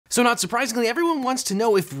So not surprisingly, everyone wants to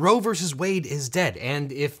know if Roe versus Wade is dead,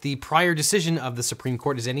 and if the prior decision of the Supreme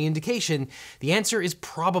Court is any indication, the answer is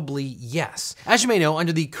probably yes. As you may know,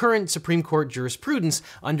 under the current Supreme Court jurisprudence,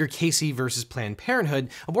 under Casey versus Planned Parenthood,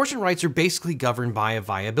 abortion rights are basically governed by a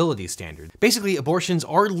viability standard. Basically, abortions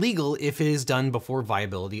are legal if it is done before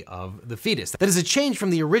viability of the fetus. That is a change from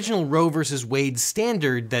the original Roe versus Wade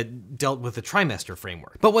standard that dealt with the trimester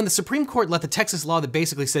framework. But when the Supreme Court let the Texas law that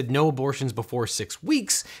basically said no abortions before 6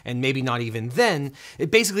 weeks, and maybe not even then, it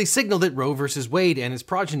basically signaled that Roe versus Wade and its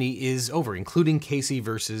progeny is over, including Casey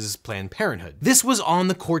versus Planned Parenthood. This was on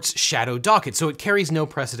the court's shadow docket, so it carries no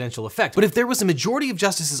precedential effect. But if there was a majority of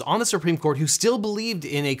justices on the Supreme Court who still believed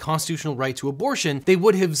in a constitutional right to abortion, they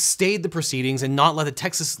would have stayed the proceedings and not let the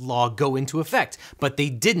Texas law go into effect. But they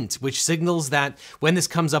didn't, which signals that when this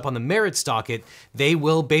comes up on the merits docket, they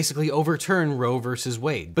will basically overturn Roe versus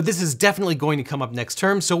Wade. But this is definitely going to come up next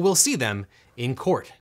term, so we'll see them in court.